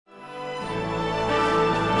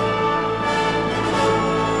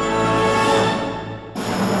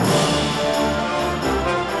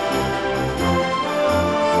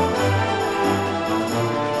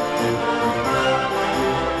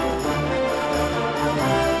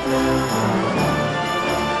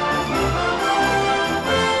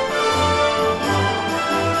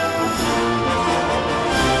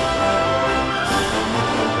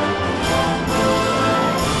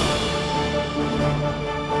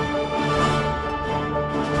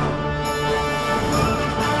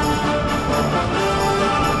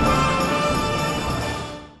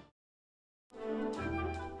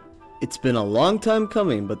It's been a long time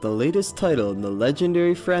coming, but the latest title in the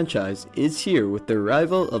legendary franchise is here with the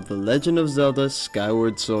arrival of The Legend of Zelda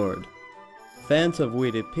Skyward Sword. Fans have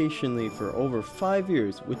waited patiently for over 5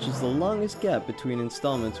 years, which is the longest gap between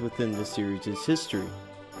installments within the series' history.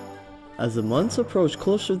 As the months approached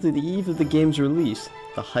closer to the eve of the game's release,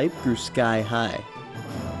 the hype grew sky high.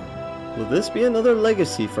 Will this be another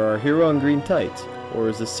legacy for our hero in green tights, or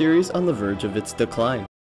is the series on the verge of its decline?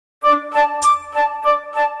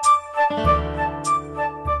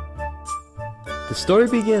 The story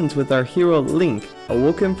begins with our hero Link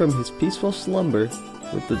awoken from his peaceful slumber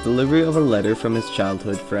with the delivery of a letter from his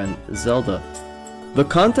childhood friend Zelda. The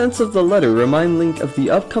contents of the letter remind Link of the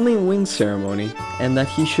upcoming wing ceremony and that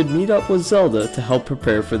he should meet up with Zelda to help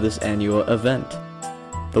prepare for this annual event.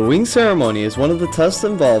 The wing ceremony is one of the tests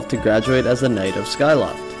involved to graduate as a Knight of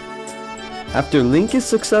Skyloft. After Link is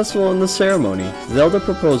successful in the ceremony, Zelda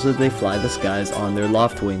proposes they fly the skies on their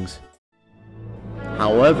loft wings.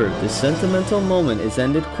 However, this sentimental moment is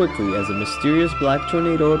ended quickly as a mysterious black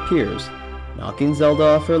tornado appears, knocking Zelda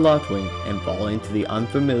off her loft wing and falling to the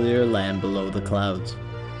unfamiliar land below the clouds.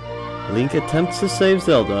 Link attempts to save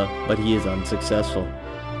Zelda, but he is unsuccessful.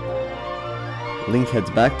 Link heads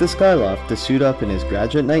back to Skyloft to suit up in his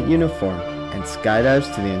graduate knight uniform and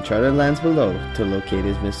skydives to the uncharted lands below to locate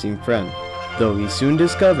his missing friend, though he soon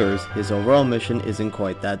discovers his overall mission isn't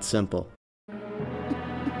quite that simple.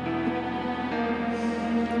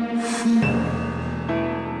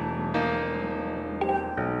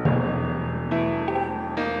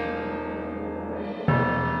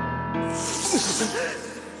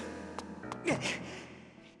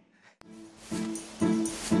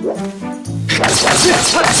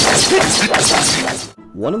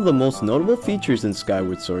 One of the most notable features in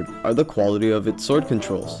Skyward Sword are the quality of its sword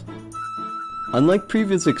controls. Unlike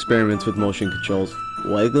previous experiments with motion controls,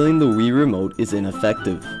 waggling the Wii Remote is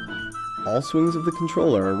ineffective. All swings of the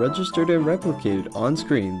controller are registered and replicated on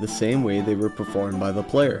screen the same way they were performed by the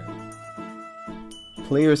player.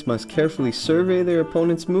 Players must carefully survey their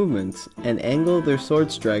opponent's movements and angle their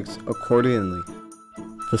sword strikes accordingly.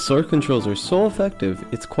 The sword controls are so effective,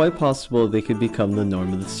 it's quite possible they could become the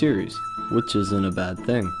norm of the series, which isn't a bad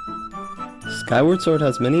thing. Skyward Sword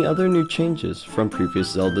has many other new changes from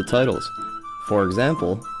previous Zelda titles. For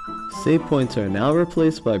example, save points are now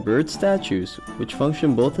replaced by bird statues, which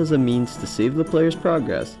function both as a means to save the player's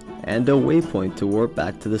progress and a waypoint to warp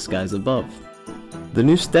back to the skies above. The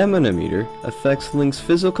new stamina meter affects Link's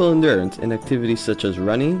physical endurance in activities such as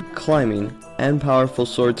running, climbing, and powerful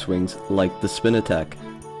sword swings like the spin attack.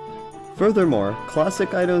 Furthermore,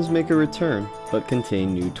 classic items make a return, but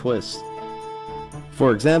contain new twists.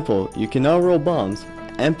 For example, you can now roll bombs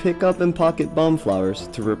and pick up and pocket bomb flowers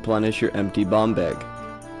to replenish your empty bomb bag.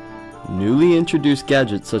 Newly introduced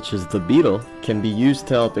gadgets such as the beetle can be used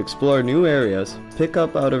to help explore new areas, pick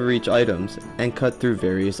up out-of-reach items, and cut through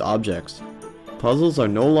various objects. Puzzles are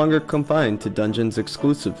no longer confined to dungeons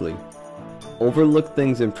exclusively. Overlooked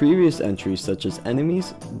things in previous entries such as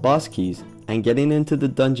enemies, boss keys, and getting into the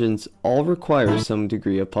dungeons all require some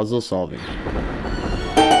degree of puzzle solving.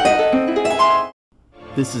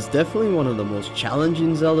 This is definitely one of the most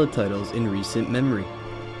challenging Zelda titles in recent memory.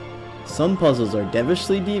 Some puzzles are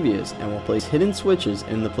devilishly devious and will place hidden switches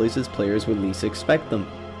in the places players would least expect them.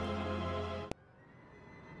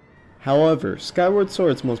 However, Skyward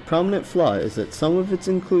Sword's most prominent flaw is that some of its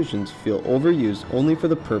inclusions feel overused only for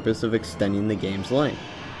the purpose of extending the game's length,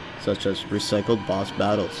 such as recycled boss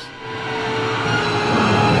battles.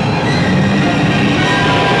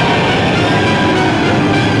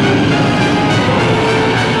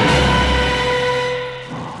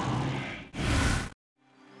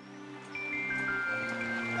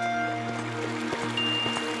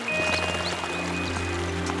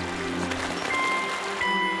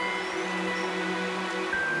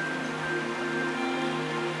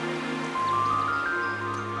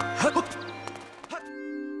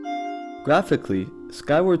 Graphically,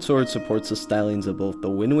 Skyward Sword supports the stylings of both the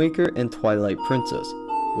Wind Waker and Twilight Princess,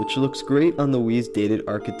 which looks great on the Wii's dated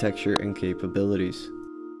architecture and capabilities.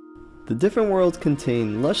 The different worlds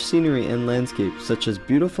contain lush scenery and landscapes such as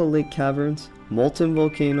beautiful lake caverns, molten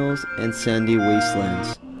volcanoes, and sandy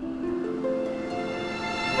wastelands.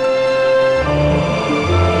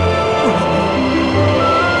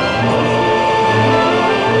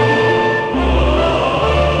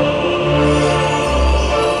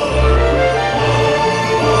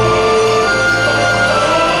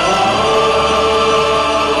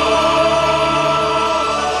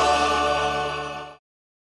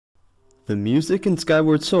 The music in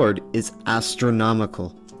Skyward Sword is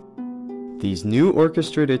astronomical. These new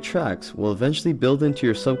orchestrated tracks will eventually build into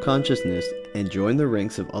your subconsciousness and join the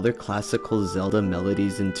ranks of other classical Zelda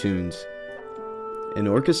melodies and tunes. An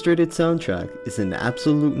orchestrated soundtrack is an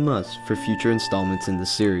absolute must for future installments in the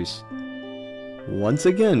series. Once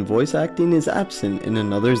again, voice acting is absent in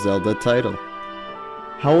another Zelda title.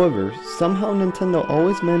 However, somehow Nintendo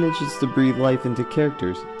always manages to breathe life into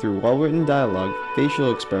characters through well-written dialogue,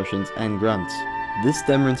 facial expressions, and grunts. This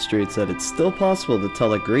demonstrates that it's still possible to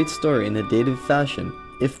tell a great story in a dated fashion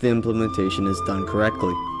if the implementation is done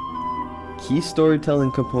correctly. Key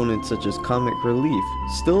storytelling components such as comic relief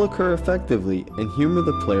still occur effectively and humor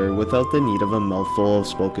the player without the need of a mouthful of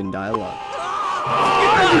spoken dialogue.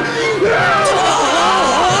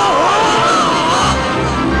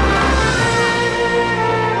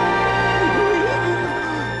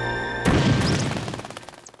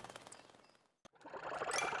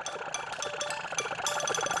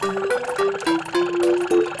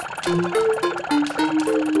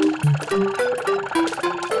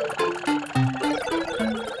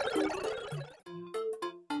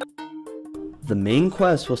 The main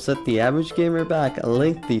quest will set the average gamer back a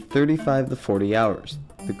lengthy 35 to 40 hours.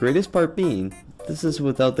 The greatest part being, this is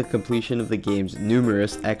without the completion of the game's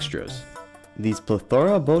numerous extras. These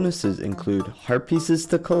plethora of bonuses include heart pieces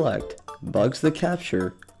to collect, bugs to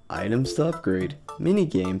capture, items to upgrade,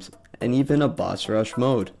 minigames, and even a boss rush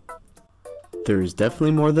mode. There is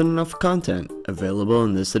definitely more than enough content available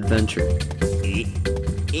in this adventure.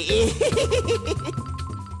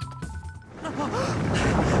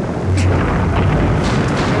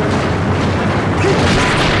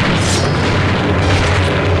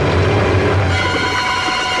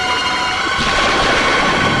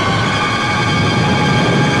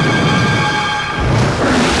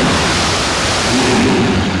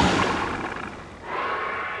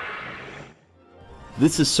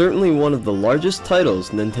 This is certainly one of the largest titles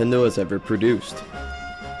Nintendo has ever produced.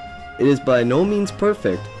 It is by no means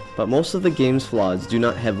perfect, but most of the game's flaws do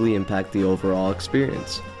not heavily impact the overall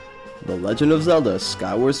experience. The Legend of Zelda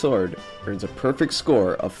Skyward Sword earns a perfect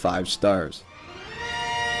score of 5 stars.